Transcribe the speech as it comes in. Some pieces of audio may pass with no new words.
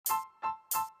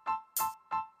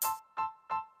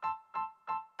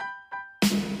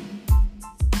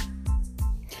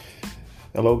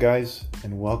Hello, guys,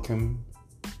 and welcome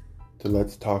to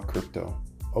Let's Talk Crypto.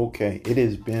 Okay, it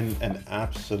has been an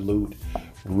absolute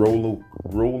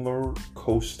roller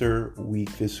coaster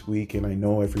week this week, and I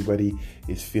know everybody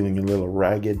is feeling a little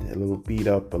ragged, a little beat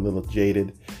up, a little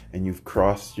jaded, and you've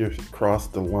crossed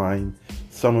the line.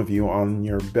 Some of you on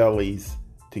your bellies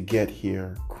to get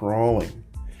here crawling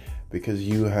because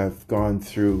you have gone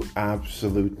through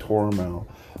absolute turmoil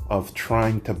of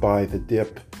trying to buy the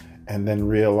dip and then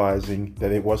realizing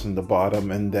that it wasn't the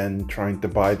bottom, and then trying to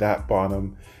buy that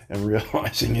bottom and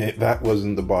realizing that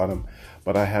wasn't the bottom.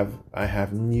 But I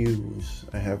have news.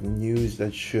 I have news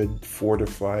that should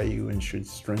fortify you and should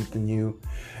strengthen you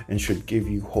and should give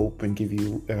you hope and give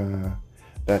you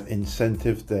that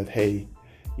incentive that, hey,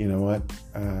 you know what,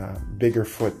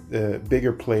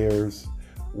 bigger players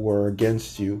were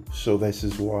against you, so this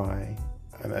is why.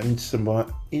 An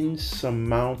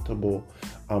insurmountable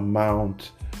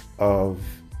amount of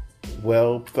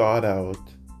well thought out,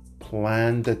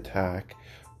 planned attack,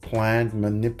 planned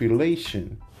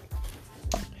manipulation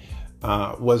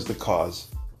was the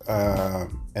cause.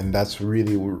 And that's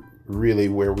really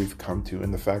where we've come to.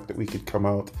 And the fact that we could come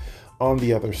out on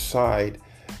the other side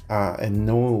and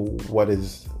know what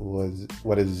is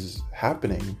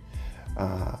happening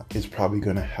is probably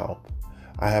going to help.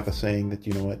 I have a saying that,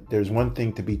 you know what, there's one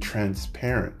thing to be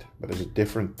transparent, but there's a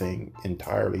different thing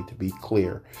entirely to be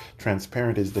clear.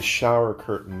 Transparent is the shower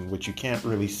curtain, which you can't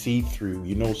really see through.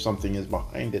 You know something is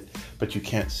behind it, but you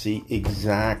can't see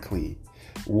exactly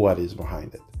what is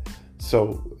behind it.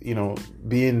 So, you know,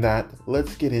 being that,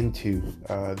 let's get into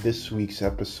this week's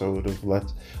episode of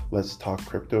Let's Talk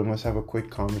Crypto, and let's have a quick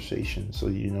conversation. So,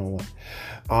 you know what,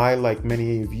 I, like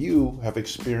many of you, have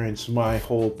experienced my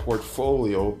whole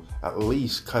portfolio at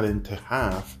least cut into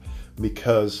half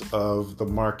because of the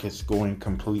markets going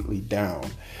completely down,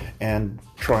 and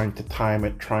trying to time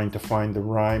it, trying to find the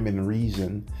rhyme and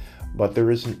reason. But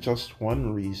there isn't just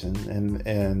one reason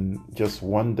and just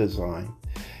one design.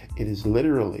 It is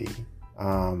literally,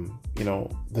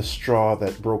 the straw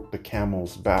that broke the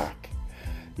camel's back.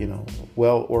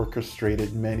 Well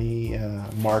orchestrated, many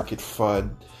market FUD,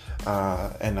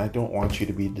 and I don't want you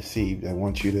to be deceived. I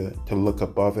want you to look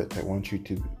above it. I want you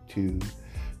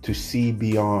to see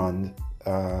beyond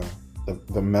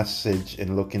the message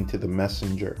and look into the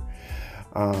messenger.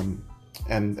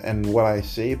 And what I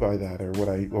say by that, or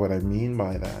what I mean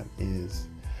by that, is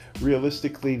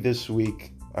realistically this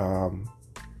week,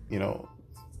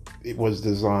 it was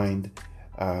designed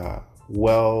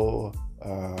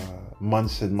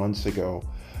months and months ago,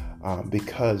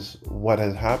 because what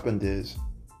has happened is,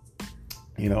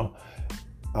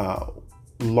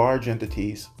 large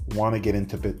entities want to get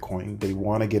into Bitcoin. They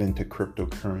want to get into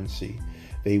cryptocurrency.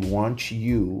 They want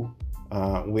you,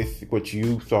 with what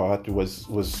you thought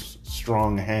was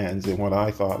strong hands, and what I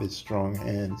thought is strong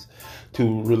hands,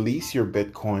 to release your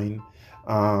Bitcoin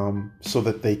so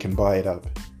that they can buy it up.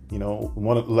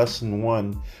 Lesson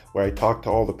one, where I talked to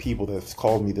all the people that's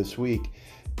called me this week,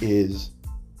 is,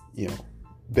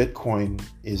 Bitcoin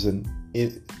is an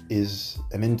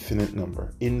infinite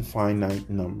number,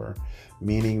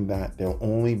 meaning that there'll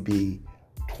only be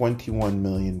 21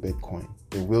 million Bitcoin.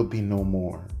 There will be no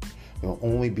more. There'll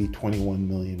only be 21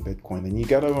 million Bitcoin. And you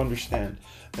got to understand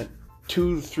that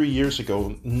 2 to 3 years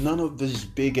ago, none of these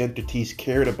big entities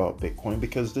cared about Bitcoin,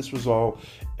 because this was all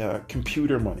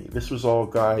computer money. This was all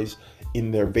guys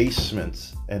in their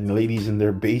basements and ladies in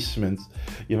their basements,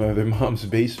 their mom's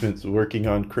basements, working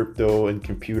on crypto and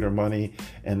computer money,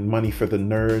 and money for the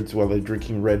nerds while they're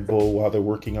drinking Red Bull while they're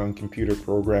working on computer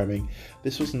programming.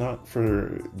 This was not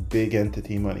for big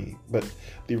entity money. But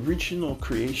the original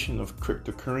creation of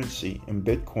cryptocurrency and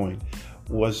Bitcoin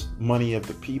was money of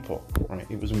the people, right?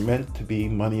 It was meant to be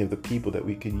money of the people that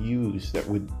we could use, that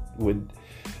would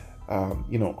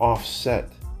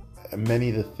offset many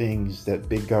of the things that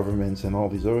big governments and all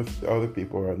these other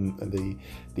people are,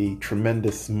 the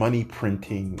tremendous money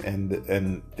printing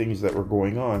and things that were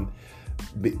going on,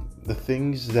 the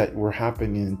things that were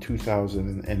happening in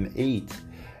 2008,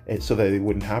 so that it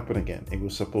wouldn't happen again. It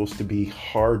was supposed to be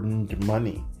hardened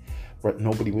money, but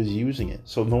nobody was using it,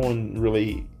 so no one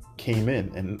really came in.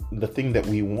 And the thing that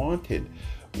we wanted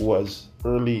was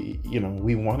we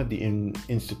wanted the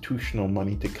institutional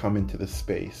money to come into the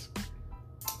space.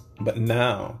 But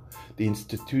now the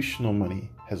institutional money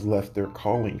has left their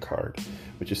calling card,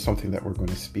 which is something that we're going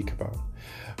to speak about,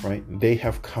 right? They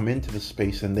have come into the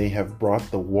space and they have brought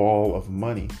the wall of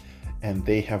money, and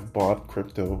they have bought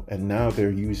crypto, and now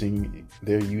they're using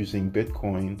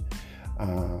Bitcoin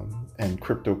and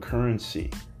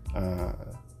cryptocurrency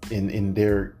in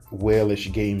their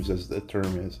whalish games, as the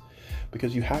term is.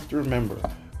 Because you have to remember,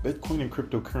 Bitcoin and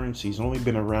cryptocurrency has only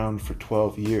been around for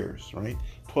 12 years, right?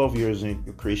 12 years in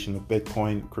the creation of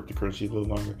Bitcoin, cryptocurrency a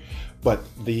little longer. But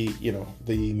the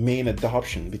main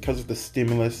adoption, because of the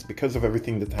stimulus, because of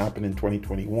everything that happened in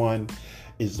 2021,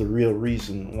 is the real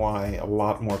reason why a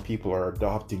lot more people are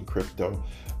adopting crypto,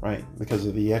 right? Because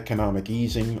of the economic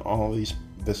easing,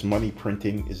 this money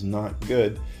printing is not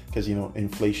good, because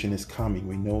inflation is coming.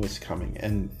 We know it's coming,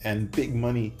 and big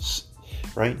money,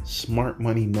 right? Smart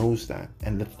money knows that.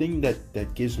 And the thing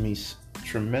that gives me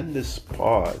tremendous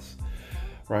pause,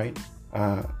 right,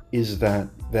 is that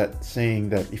saying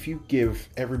that if you give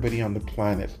everybody on the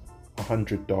planet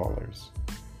 $100,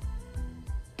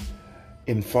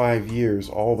 in 5 years,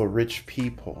 all the rich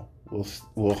people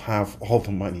will have all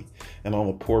the money, and all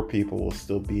the poor people will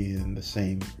still be in the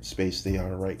same space they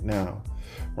are right now,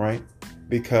 right?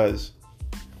 Because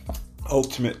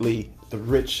ultimately, the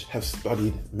rich have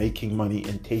studied making money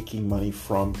and taking money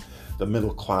from the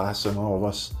middle class and all of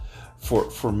us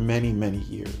for many, many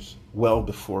years, well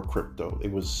before crypto.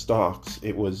 It was stocks,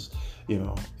 it was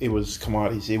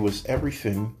commodities, it was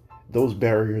everything, those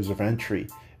barriers of entry.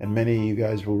 And many of you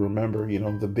guys will remember,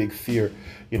 the big fear,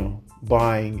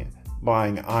 buying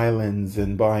islands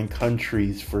and buying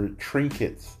countries for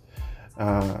trinkets,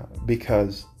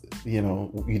 because,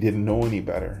 you didn't know any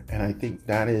better. And I think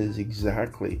that is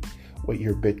exactly what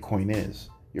your Bitcoin is.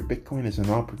 Your Bitcoin is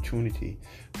an opportunity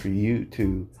for you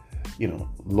to,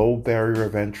 low barrier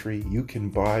of entry. You can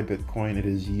buy Bitcoin. It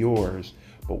is yours.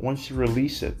 But once you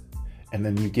release it and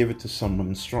then you give it to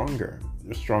someone stronger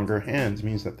hands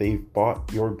means that they've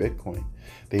bought your Bitcoin.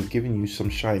 They've given you some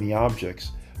shiny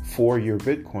objects for your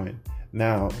Bitcoin.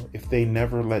 Now, if they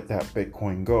never let that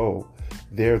Bitcoin go,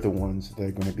 they're the ones that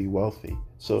are going to be wealthy.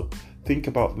 So think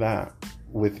about that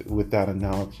with that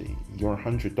analogy. Your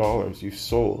 $100 you've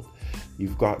sold,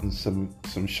 you've gotten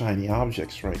some shiny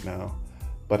objects right now,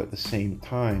 but at the same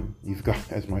time, you've got,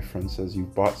 as my friend says,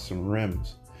 you've bought some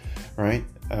rims, right?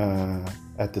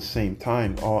 At the same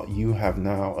time, you have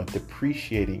now a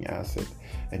depreciating asset,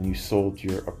 and you sold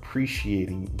your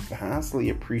vastly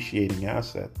appreciating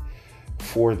asset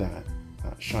for that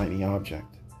shiny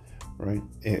object, right?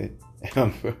 The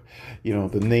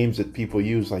names that people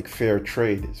use, like fair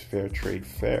trade, is fair trade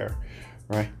fair,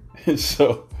 right?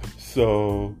 so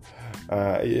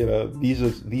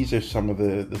these are some of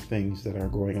the things that are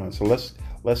going on. So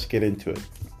let's get into it.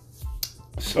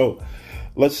 So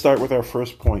let's start with our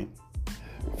first point.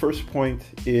 First point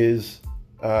is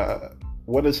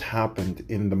what has happened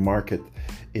in the market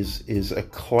is a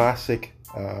classic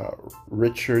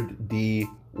Richard D.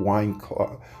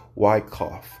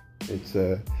 Wyckoff. It's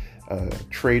a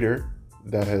trader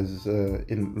that has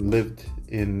lived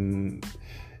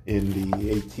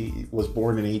was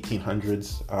born in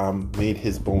 1800s, made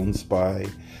his bones by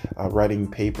writing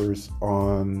papers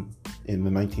in the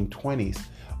 1920s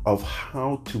of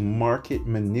how to market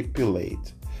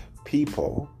manipulate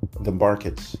people, the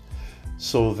markets,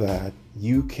 so that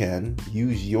you can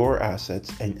use your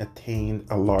assets and attain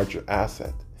a larger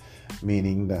asset.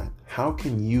 Meaning that how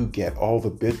can you get all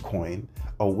the Bitcoin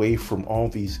away from all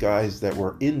these guys that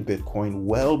were in Bitcoin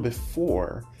well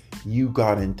before you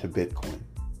got into Bitcoin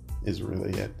is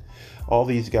really it. All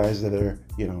these guys that are,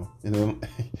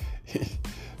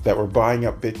 that were buying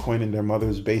up Bitcoin in their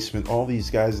mother's basement, all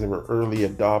these guys that were early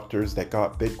adopters that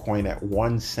got Bitcoin at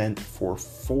 1 cent for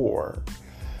 $4,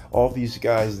 all these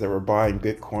guys that were buying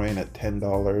Bitcoin at $10,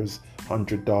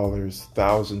 $100,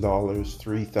 $1,000,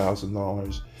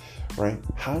 $3,000, right?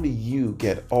 How do you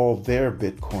get all their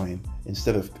Bitcoin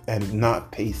and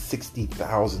not pay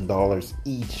 $60,000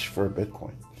 each for a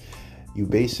Bitcoin? You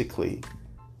basically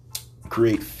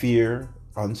create fear,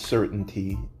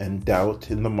 uncertainty, and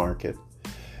doubt in the market.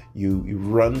 You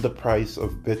run the price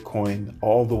of Bitcoin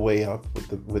all the way up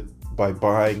by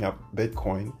buying up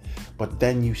Bitcoin, but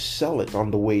then you sell it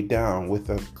on the way down with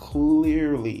a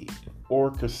clearly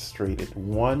orchestrated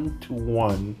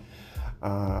one-to-one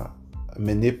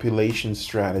manipulation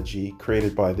strategy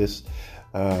created by this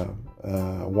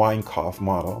Wyckoff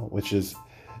model, which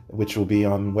will be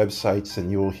on websites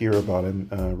and you will hear about him,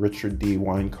 Richard D.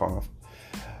 Wyckoff.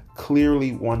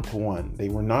 Clearly one-to-one. They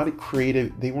were not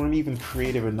creative. They weren't even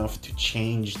creative enough to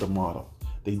change the model.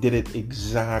 They did it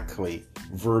exactly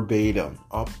verbatim,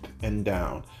 up and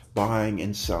down, buying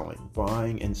and selling,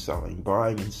 buying and selling,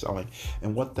 buying and selling.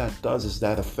 And what that does is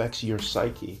that affects your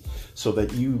psyche so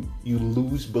that you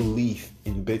lose belief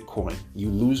in Bitcoin. You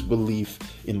lose belief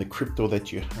in the crypto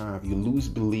that you have. You lose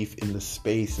belief in the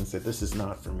space and say, this is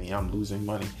not for me. I'm losing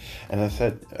money. And as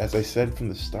I said from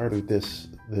the start of this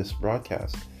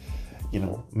broadcast,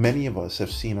 many of us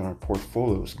have seen our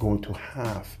portfolios go into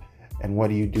half And what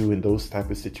do you do in those type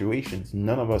of situations?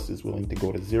 None of us is willing to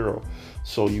go to zero.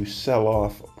 So you sell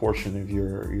off a portion of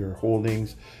your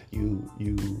holdings. You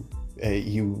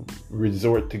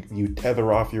resort to, you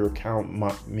tether off your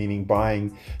account, meaning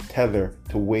buying Tether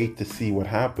to wait to see what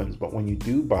happens. But when you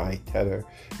do buy Tether,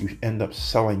 you end up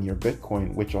selling your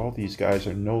Bitcoin, which all these guys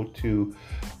are no too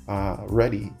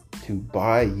ready to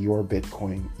buy your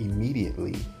Bitcoin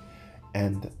immediately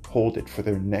and hold it for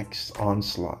their next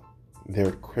onslaught.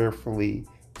 They're carefully,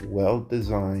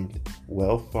 well-designed,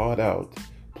 well thought out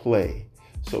play.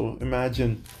 So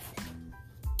imagine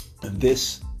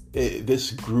this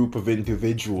group of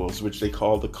individuals, which they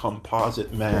call the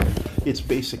composite man. It's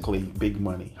basically big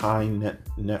money, high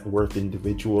net worth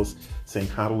individuals saying,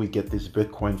 how do we get this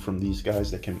Bitcoin from these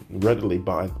guys that can readily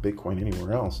buy the Bitcoin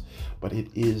anywhere else? But it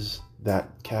is that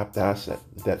capped asset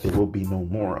that there will be no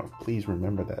more of. Please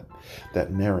remember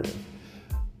that narrative.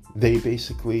 They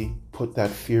basically put that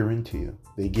fear into you.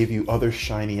 They give you other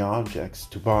shiny objects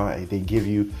to buy. They give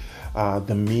you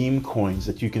the meme coins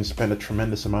that you can spend a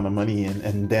tremendous amount of money in,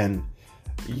 and then,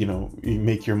 you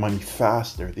make your money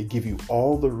faster. They give you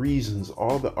all the reasons,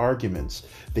 all the arguments.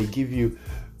 They give you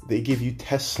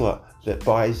Tesla that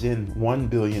buys in $1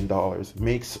 billion,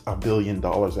 makes $1 billion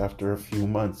after a few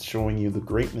months, showing you the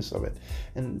greatness of it.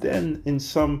 And then in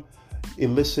some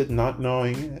illicit, not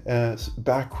knowing,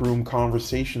 backroom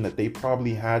conversation that they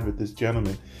probably had with this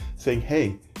gentleman, saying,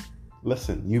 hey,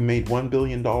 listen, you made $1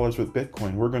 billion with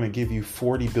Bitcoin. We're going to give you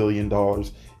 $40 billion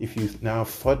if you now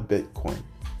FUD Bitcoin.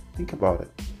 Think about it,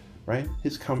 right?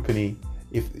 His company,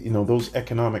 if those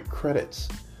economic credits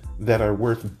that are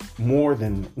worth more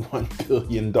than $1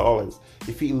 billion,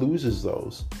 if he loses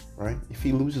those, right? If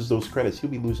he loses those credits, he'll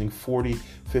be losing 40,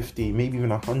 50, maybe even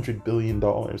 $100 billion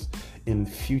in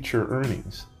future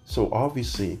earnings. So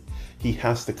obviously he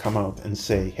has to come out and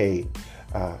say, hey,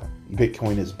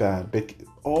 Bitcoin is bad.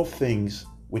 All things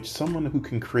which someone who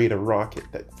can create a rocket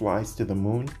that flies to the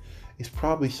moon is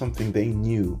probably something they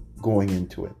knew going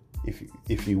into it,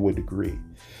 if you would agree.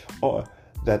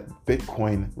 That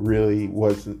Bitcoin really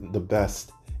wasn't the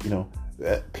best,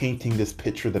 painting this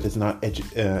picture that is not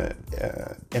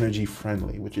energy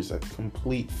friendly, which is a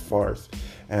complete farce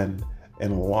and a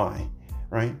lie,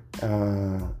 right?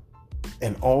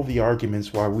 And all the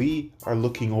arguments why we are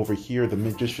looking over here, the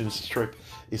magician's trick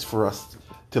is for us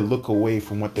to look away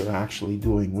from what they're actually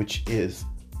doing, which is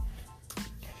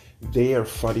they are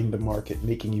flooding the market,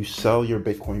 making you sell your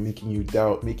Bitcoin, making you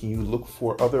doubt, making you look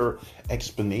for other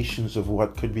explanations of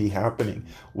what could be happening,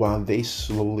 while they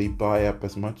slowly buy up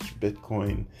as much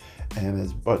Bitcoin and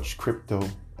as much crypto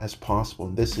as possible.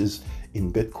 And this is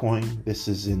in Bitcoin, this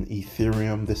is in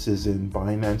Ethereum, this is in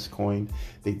Binance Coin.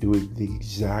 They do the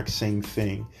exact same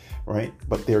thing, right?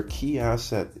 But their key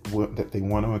asset that they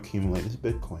want to accumulate is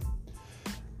Bitcoin.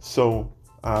 So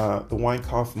the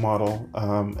Wyckoff model,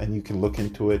 and you can look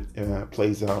into it,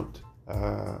 plays out,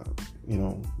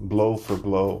 blow for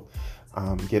blow,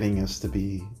 getting us to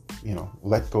be,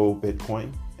 let go of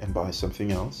Bitcoin and buy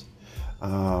something else.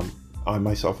 I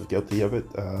myself is guilty of it.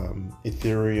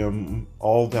 Ethereum,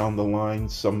 all down the line,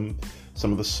 some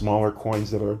of the smaller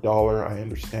coins that are $1, I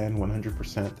understand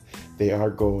 100%, they are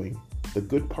going. The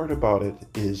good part about it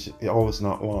is all is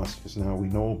not lost, because now we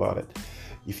know about it.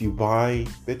 If you buy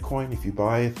Bitcoin, if you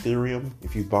buy Ethereum,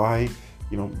 if you buy,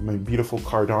 my beautiful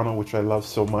Cardano, which I love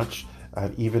so much,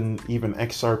 even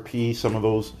XRP, some of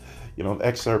those,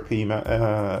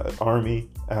 XRP army,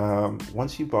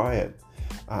 once you buy it,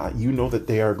 you know that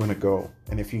they are going to go.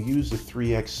 And if you use the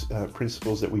 3x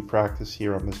principles that we practice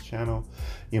here on this channel,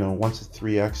 once it's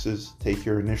 3x's, take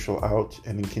your initial out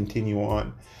and then continue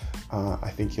on. I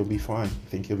think you'll be fine.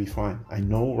 I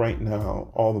know right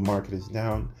now all the market is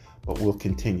down, but we'll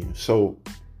continue. So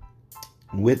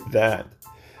with that,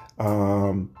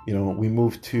 we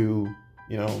move to,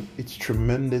 it's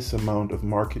tremendous amount of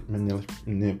market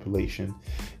manipulation.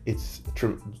 It's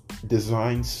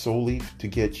designed solely to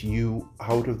get you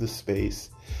out of the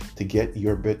space, to get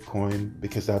your Bitcoin,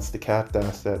 because that's the capped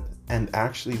asset. And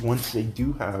actually, once they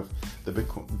do have the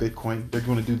Bitcoin, they're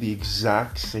going to do the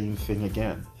exact same thing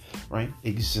again, right?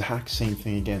 Exact same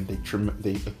thing again.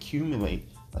 They accumulate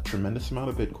a tremendous amount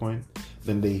of Bitcoin,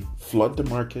 then they flood the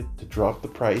market to drop the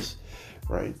price,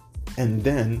 right? And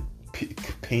then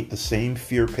paint the same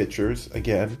fear pictures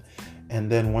again. And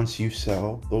then once you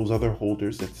sell, those other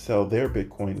holders that sell their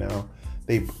Bitcoin now,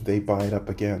 they buy it up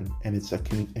again. And it's a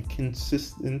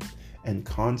consistent and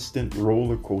constant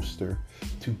roller coaster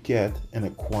to get and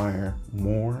acquire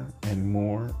more and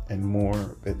more and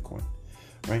more Bitcoin,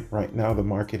 right? Right now, the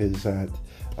market is at,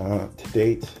 to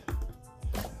date,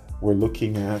 we're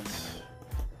looking at,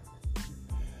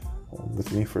 hold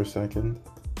with me for a second.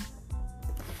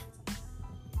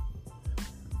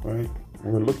 All right,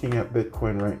 we're looking at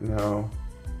Bitcoin right now,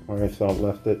 where I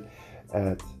left it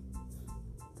at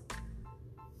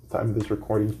time of this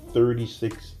recording,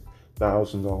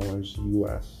 $36,000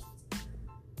 US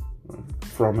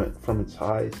from its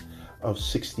highs of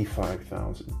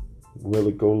 65,000. Will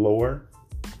it go lower?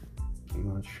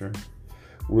 I'm not sure.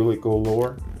 Will it go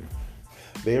lower?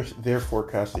 Their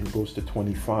forecasting goes to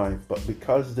 25, but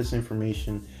because this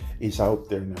information is out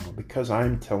there now, because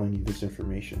I'm telling you this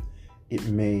information, it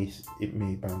may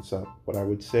bounce up. But I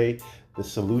would say the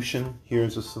solution,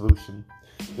 here's a solution.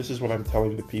 This is what I'm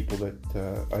telling the people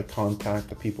that I contact,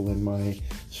 the people in my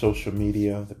social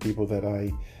media, the people that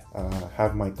I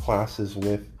have my classes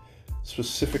with,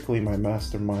 specifically my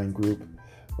mastermind group,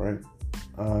 right?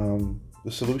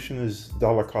 The solution is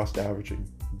dollar cost averaging,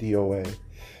 DOA.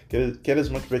 Get as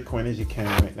much Bitcoin as you can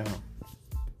right now.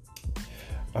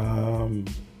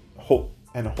 Hold.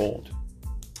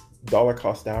 Dollar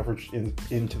cost average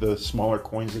into the smaller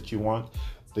coins that you want.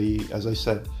 As I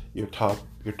said, your top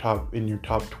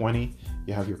 20,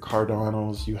 you have your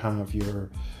Cardanos, you have your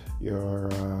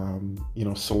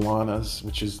Solanas,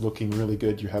 which is looking really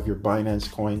good. You have your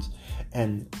Binance coins,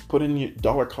 and put in your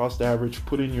dollar cost average,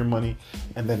 put in your money,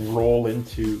 and then roll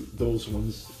into those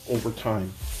ones over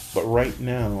time. But right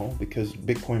now, because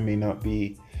Bitcoin may not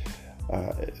be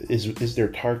is their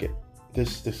target,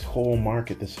 this whole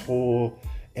market,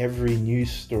 every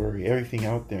news story, everything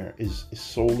out there is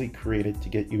solely created to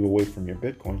get you away from your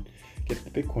Bitcoin. Get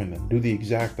the Bitcoin then. Do the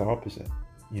exact opposite,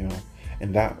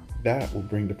 and that will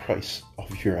bring the price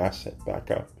of your asset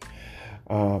back up.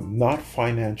 Not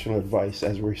financial advice,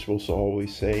 as we're supposed to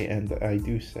always say, and I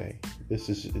do say. This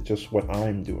is just what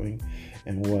I'm doing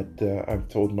and what I've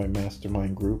told my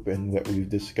mastermind group and what we've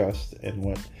discussed and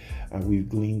what we've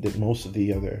gleaned that most of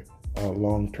the other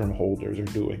long-term holders are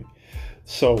doing.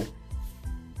 So,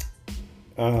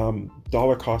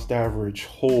 dollar cost average,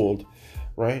 hold,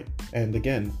 right? And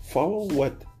again, follow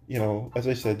what, as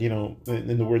I said,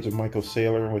 in the words of Michael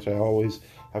Saylor, which I always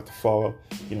have to follow,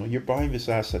 you're buying this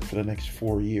asset for the next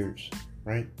 4 years,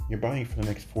 right? You're buying it for the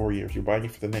next 4 years. You're buying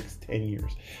it for the next 10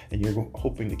 years. And you're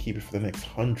hoping to keep it for the next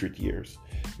 100 years.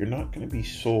 You're not going to be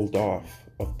sold off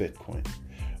of Bitcoin.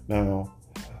 Now,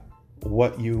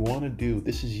 what you want to do,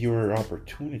 this is your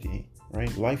opportunity,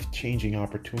 right? Life-changing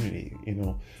opportunity.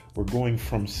 We're going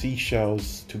from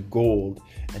seashells to gold,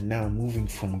 and now moving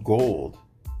from gold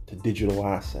to digital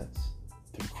assets,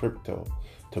 to crypto,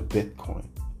 to Bitcoin.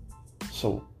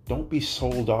 So don't be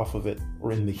sold off of it.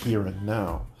 We're in the here and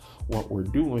now. What we're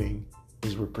doing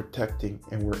is we're protecting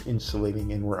and we're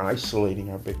insulating and we're isolating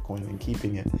our Bitcoin and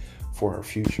keeping it for our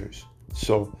futures.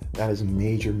 So that is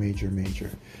major, major, major.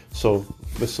 So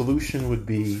the solution would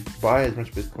be buy as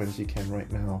much Bitcoin as you can right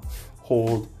now.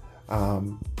 Hold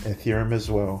Ethereum as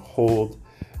well. Hold,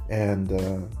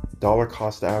 and dollar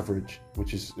cost average,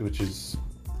 which is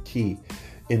key,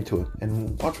 into it,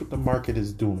 and watch what the market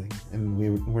is doing. And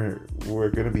we're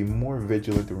going to be more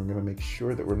vigilant, and we're going to make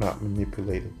sure that we're not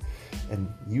manipulated. And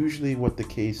usually, what the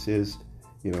case is,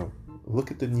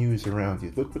 look at the news around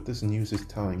you. Look what this news is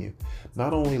telling you.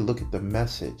 Not only look at the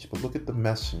message, but look at the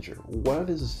messenger. What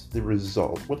is the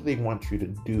result? What do they want you to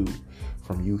do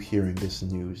from you hearing this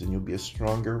news? And you'll be a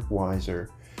stronger, wiser,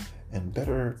 and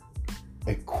better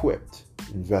equipped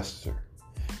investor,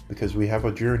 because we have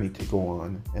a journey to go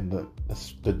on, and the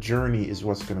journey is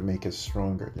what's going to make us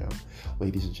stronger,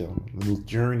 ladies and gentlemen. The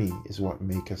journey is what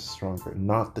makes us stronger,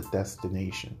 not the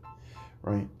destination,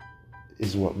 right?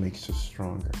 Is what makes us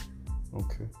stronger.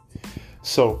 Okay,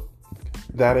 so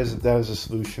that is a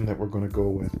solution that we're going to go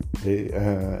with,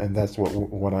 and that's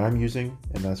what I'm using,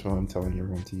 and that's what I'm telling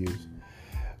everyone to use.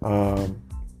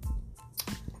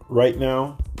 Right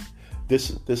now, this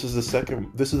is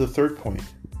the third point.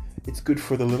 It's good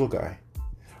for the little guy.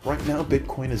 Right now,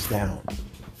 Bitcoin is down.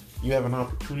 You have an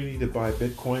opportunity to buy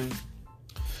Bitcoin.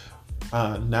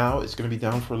 Now it's going to be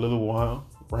down for a little while,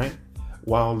 right?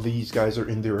 While these guys are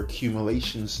in their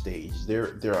accumulation stage.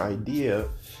 Their idea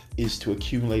is to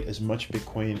accumulate as much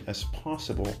Bitcoin as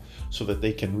possible so that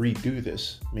they can redo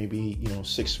this. Maybe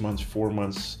 6 months, 4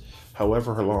 months,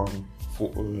 however long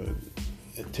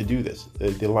to do this.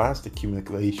 The last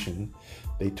accumulation,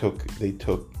 they took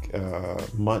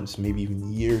months, maybe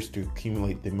even years, to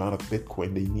accumulate the amount of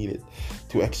Bitcoin they needed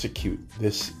to execute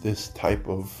this type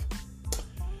of.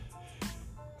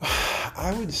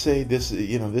 I would say this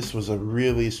was a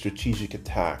really strategic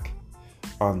attack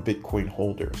on Bitcoin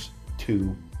holders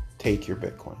to take your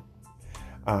Bitcoin.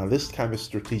 This kind of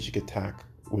strategic attack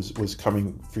was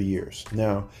coming for years.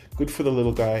 Now, good for the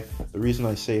little guy. The reason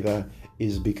I say that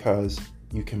is because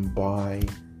you can buy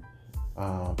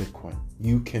Bitcoin.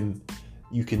 You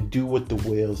can do what the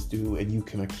whales do, and you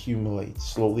can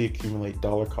slowly accumulate,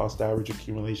 dollar cost average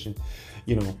accumulation.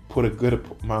 Put a good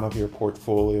amount of your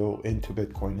portfolio into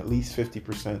Bitcoin, at least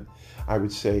 50%, I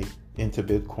would say, into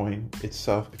Bitcoin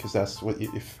itself, because that's what,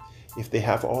 if they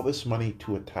have all this money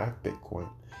to attack Bitcoin,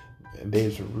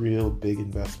 there's a real big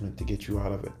investment to get you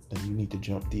out of it, and you need to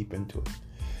jump deep into it.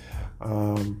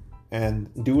 And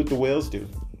do what the whales do.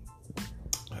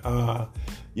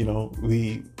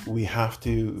 We have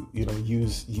to,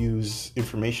 use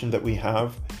information that we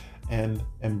have and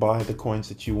buy the coins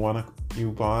that you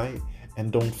buy,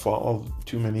 and don't follow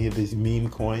too many of these meme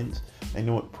coins. I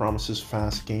know it promises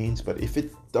fast gains, but if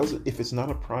it's not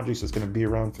a project that's going to be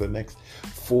around for the next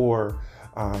 4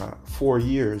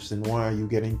 years, then why are you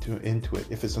getting into it?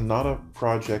 If it's not a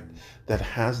project that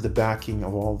has the backing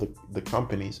of all the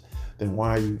companies, then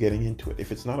why are you getting into it?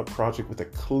 If it's not a project with a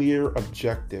clear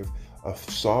objective of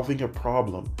solving a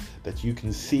problem that you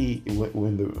can see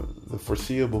when the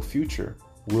foreseeable future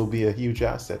will be a huge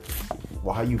asset,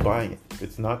 why are you buying it? If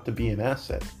it's not to be an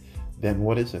asset, then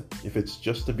what is it? If it's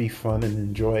just to be fun and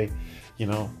enjoy,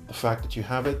 the fact that you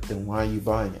have it, then why are you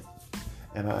buying it?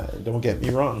 And don't get me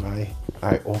wrong,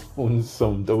 I own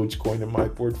some Dogecoin in my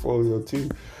portfolio too.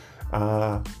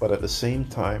 But at the same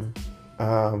time,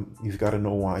 you've got to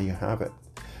know why you have it,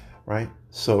 right?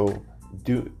 So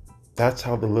that's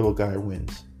how the little guy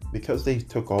wins. Because they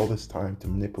took all this time to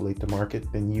manipulate the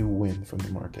market, then you win from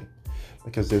the market.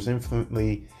 Because there's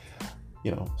infinitely,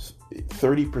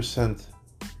 30%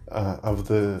 of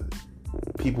the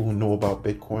people who know about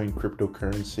Bitcoin,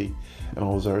 cryptocurrency, and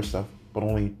all this other stuff, but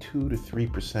only 2 to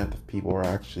 3% of people are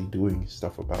actually doing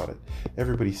stuff about it.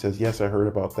 Everybody says, yes, I heard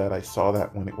about that. I saw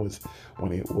that when it was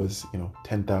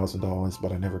 $10,000,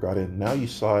 but I never got in. Now you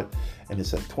saw it and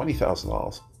it's at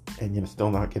 $20,000 and you're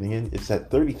still not getting in. It's at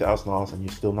 $30,000 and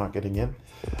you're still not getting in,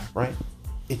 right?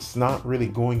 It's not really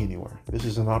going anywhere. This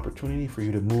is an opportunity for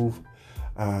you to move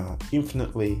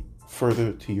infinitely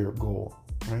further to your goal,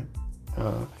 right?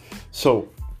 So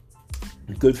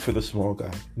good for the small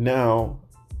guy. Now,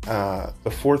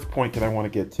 the fourth point that I want to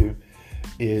get to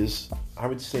is, I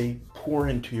would say, pour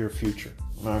into your future.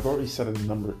 Now, I've already said it a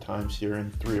number of times here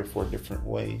in 3 or 4 different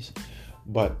ways,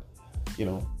 but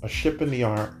a ship in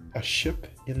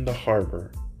the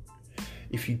harbor,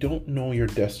 if you don't know your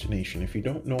destination, if you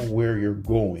don't know where you're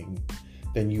going,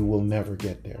 then you will never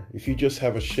get there. If you just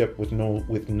have a ship with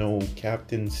no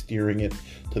captain steering it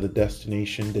to the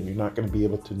destination, then you're not going to be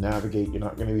able to navigate. You're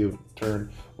not going to be able to turn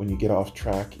when you get off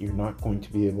track. You're not going to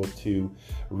be able to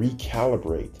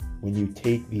recalibrate when you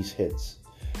take these hits,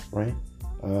 right?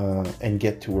 And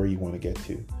get to where you want to get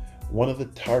to. One of the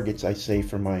targets I say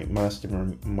for my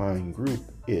mastermind group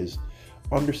is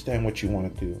understand what you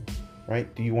want to do, right?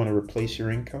 Do you want to replace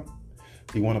your income?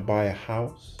 Do you want to buy a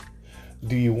house?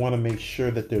 Do you want to make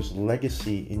sure that there's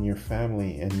legacy in your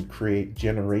family and create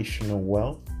generational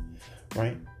wealth,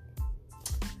 right?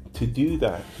 To do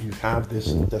that, you have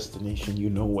this destination. You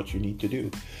know what you need to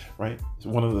do, right? So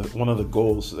one of the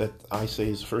goals that I say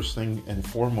is, first thing and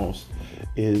foremost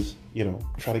is,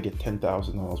 try to get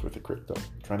 $10,000 worth of crypto.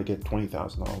 Try to get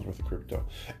 $20,000 worth of crypto.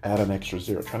 Add an extra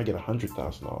zero. Try to get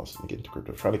 $100,000 to get into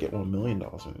crypto. Try to get $1 million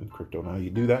in crypto. Now, how you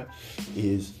do that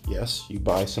is, yes, you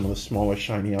buy some of the smaller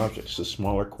shiny objects, the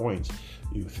smaller coins.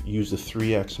 You use the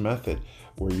 3x method,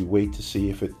 where you wait to see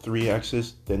if it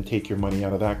 3x's, then take your money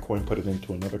out of that coin, put it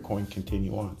into another coin,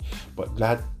 continue on. But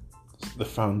the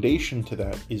foundation to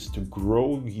that is to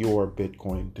grow your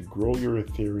Bitcoin, to grow your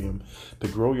Ethereum, to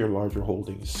grow your larger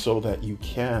holdings, so that you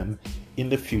can, in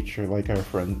the future, like our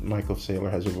friend Michael Saylor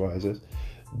has advised us,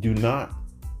 do not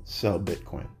sell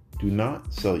Bitcoin. Do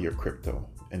not sell your crypto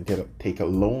and take a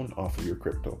loan off of your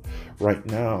crypto. Right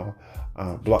now,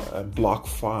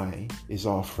 BlockFi is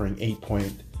offering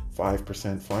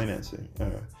 8.5% financing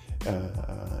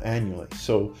annually.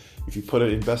 So if you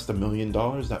invest $1 million,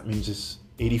 that means it's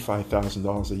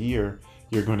 $85,000 a year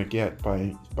you're going to get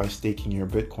by staking your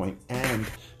Bitcoin, and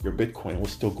your Bitcoin will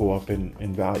still go up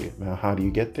in value. Now, how do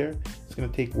you get there? It's going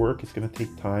to take work. It's going to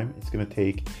take time. It's going to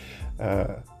take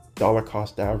dollar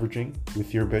cost averaging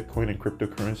with your Bitcoin and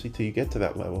cryptocurrency till you get to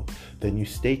that level. Then you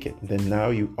stake it. Then now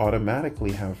you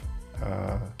automatically have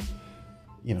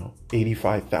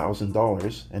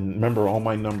 $85,000. And remember, all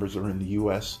my numbers are in the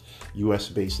US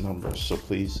based numbers. So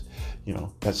please,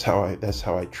 that's how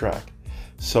I track.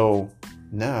 So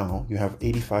now you have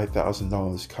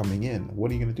 $85,000 coming in.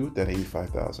 What are you going to do with that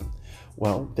 $85,000?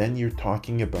 Well, then you're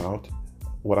talking about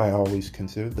what I always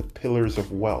consider the pillars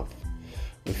of wealth.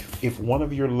 If one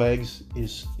of your legs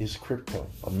is crypto,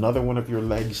 another one of your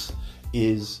legs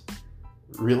is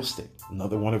real estate.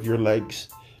 Another one of your legs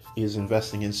is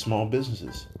investing in small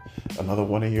businesses. Another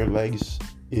one of your legs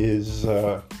is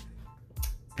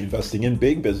investing in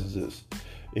big businesses.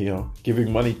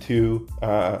 Giving money to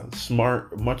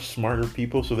much smarter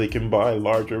people so they can buy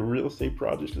larger real estate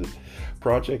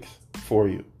projects for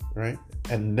you, right?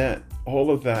 And that all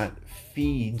of that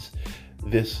feeds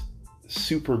this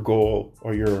super goal,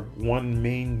 or your one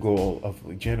main goal of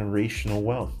generational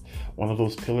wealth. One of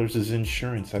those pillars is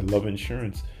insurance. I love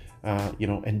insurance.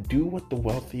 And do what the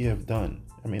wealthy have done.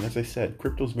 I mean, as I said,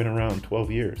 crypto's been around 12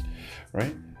 years,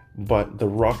 right? But the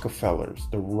Rockefellers,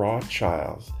 the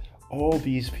Rothschilds, all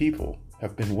these people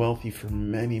have been wealthy for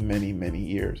many, many, many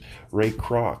years. Ray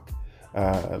Kroc,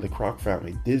 the Kroc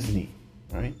family, Disney,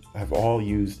 right? Have all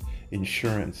used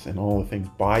insurance and all the things.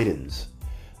 Biden's.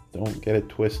 Don't get it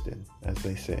twisted, as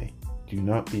they say. Do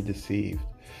not be deceived.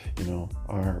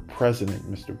 Our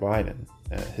president, Mr. Biden,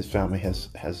 his family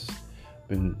has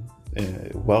been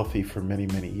wealthy for many,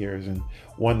 many years, and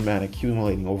one man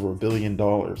accumulating over $1 billion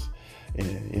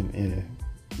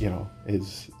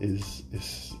is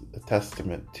a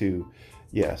testament to,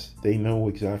 yes, they know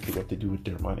exactly what to do with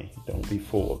their money. Don't be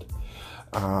fooled.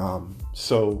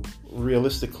 So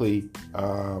realistically,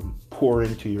 pour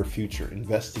into your future,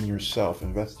 invest in yourself,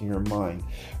 invest in your mind,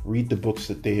 read the books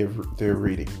that they're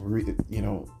reading.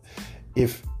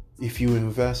 If you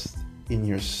invest in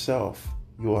yourself,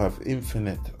 you will have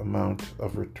infinite amount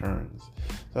of returns.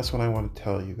 That's what I want to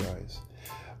tell you guys.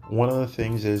 One of the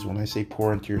things is, when I say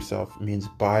pour into yourself, it means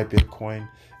buy Bitcoin,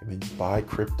 it means buy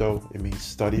crypto, it means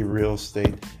study real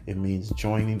estate, it means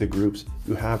joining the groups.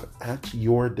 You have at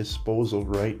your disposal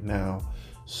right now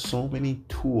so many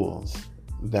tools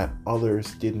that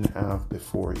others didn't have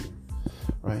before you,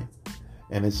 right?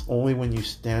 And it's only when you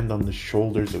stand on the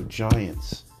shoulders of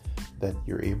giants that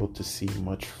you're able to see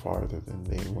much farther than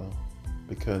they will,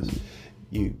 because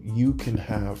you can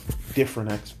have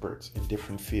different experts in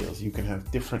different fields. You can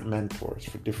have different mentors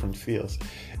for different fields,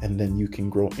 and then you can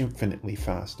grow infinitely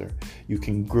faster. You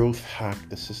can growth hack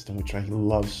the system, which I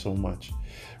love so much,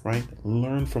 right?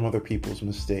 Learn from other people's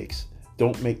mistakes.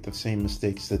 Don't make the same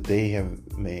mistakes that they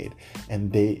have made,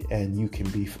 and you can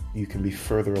be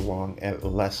further along at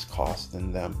less cost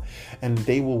than them, and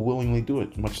they will willingly do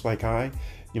it. Much like the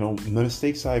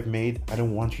mistakes I've made, I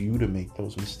don't want you to make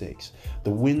those mistakes. The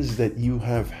wins that you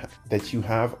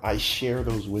have, I share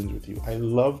those wins with you. I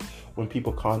love when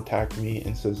people contact me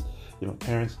and says,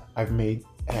 Terrence, I've made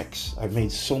X. I've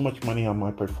made so much money on my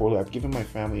portfolio. I've given my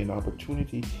family an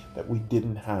opportunity that we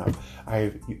didn't have.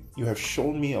 You have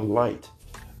shown me a light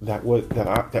that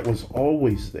was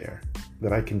always there,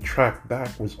 that I can track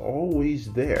back, was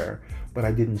always there, but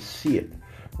I didn't see it,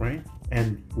 right?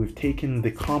 And we've taken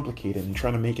the complicated and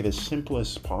trying to make it as simple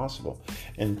as possible.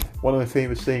 And one of the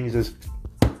famous things is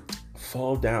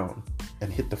fall down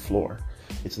and hit the floor.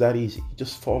 It's that easy.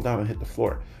 Just fall down and hit the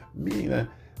floor. Meaning that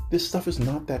this stuff is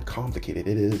not that complicated.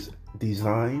 It is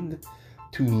designed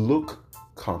to look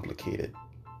complicated.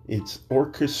 It's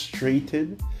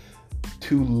orchestrated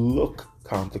to look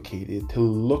complicated, to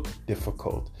look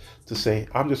difficult, to say,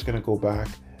 I'm just going to go back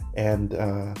and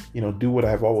do what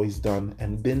I've always done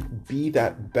and be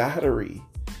that battery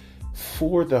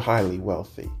for the highly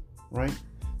wealthy, right?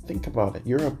 Think about it.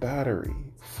 You're a battery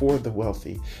for the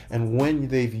wealthy, and when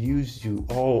they've used you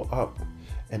all up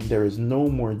and there is no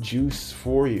more juice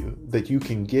for you that you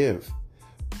can give,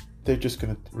 they're just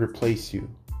going to replace you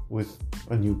with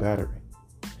a new battery,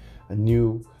 a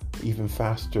new, even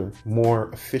faster, more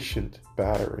efficient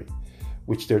battery,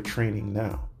 which they're training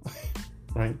now.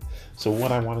 Right? So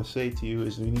what I want to say to you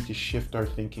is, we need to shift our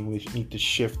thinking. We need to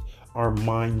shift our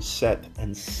mindset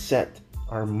and set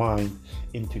our mind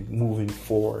into moving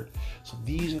forward. So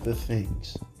these are the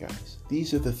things, guys.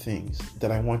 These are the things that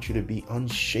I want you to be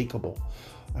unshakable.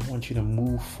 I want you to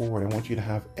move forward. I want you to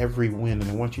have every win,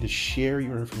 and I want you to share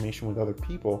your information with other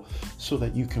people so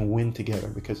that you can win together,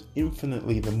 because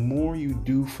infinitely the more you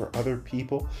do for other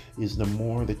people is the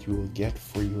more that you will get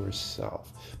for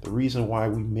yourself. The reason why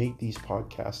we make these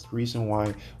podcasts, the reason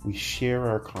why we share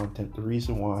our content, the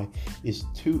reason why is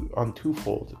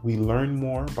twofold. We learn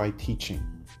more by teaching.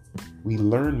 We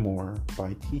learn more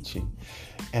by teaching.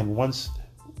 And once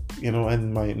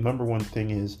and my number one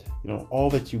thing is, all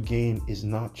that you gain is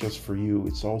not just for you,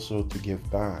 it's also to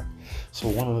give back. So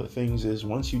one of the things is,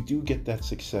 once you do get that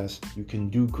success, you can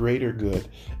do greater good,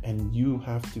 and you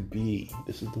have to be,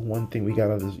 this is the one thing we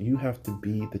got out of this, you have to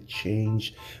be the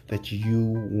change that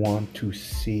you want to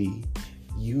see.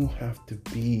 You have to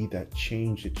be that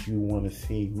change that you want to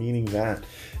see, meaning that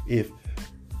if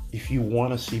If you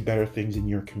want to see better things in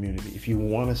your community, if you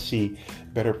want to see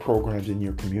better programs in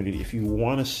your community, if you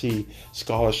want to see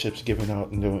scholarships given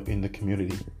out in the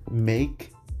community,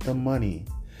 make the money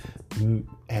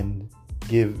and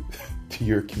give to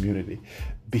your community.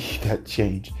 Be that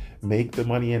change. Make the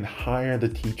money and hire the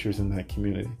teachers in that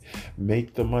community.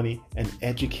 Make the money and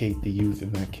educate the youth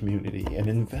in that community and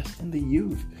invest in the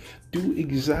youth. Do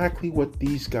exactly what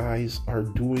these guys are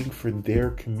doing for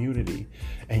their community,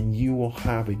 and you will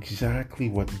have exactly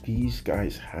what these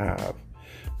guys have.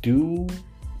 Do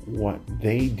what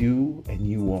they do, and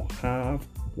you will have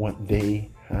what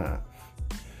they have.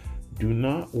 Do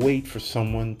not wait for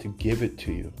someone to give it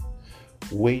to you.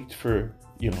 Wait for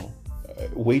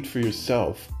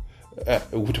yourself.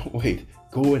 Don't wait.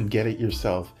 Go and get it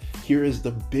yourself. Here is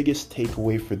the biggest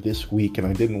takeaway for this week, and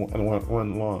I don't want to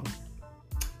run long.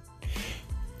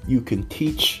 You can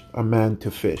teach a man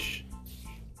to fish.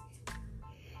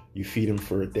 You feed him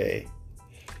for a day.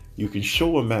 You can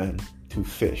show a man to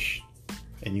fish,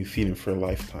 and you feed him for a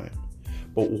lifetime.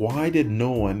 But why did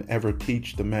no one ever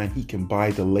teach the man he can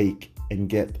buy the lake and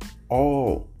get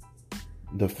all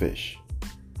the fish?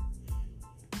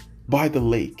 Buy the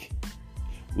lake.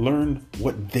 Learn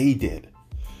what they did.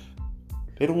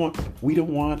 We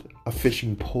don't want a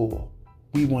fishing pole.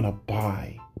 We want to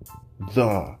buy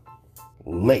the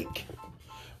lake.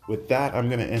 With that, I'm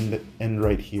going to end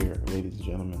right here, ladies and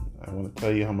gentlemen. I want to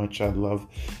tell you how much I love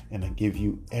and I give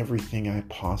you everything I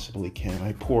possibly can.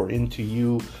 I pour into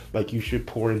you like you should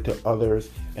pour into others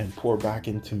and pour back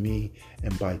into me.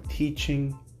 And by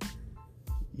teaching,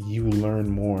 you learn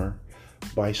more.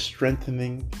 By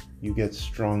strengthening, you get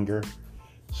stronger.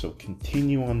 So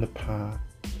continue on the path,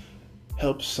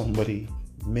 help somebody,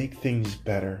 make things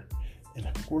better, and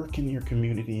work in your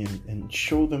community and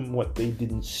show them what they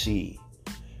didn't see,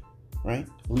 right?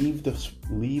 Leave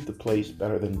the place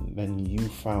better than you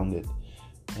found it,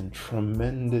 and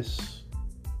tremendous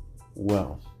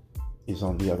wealth is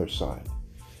on the other side.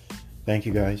 Thank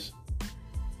you, guys.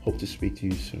 Hope to speak to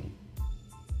you soon.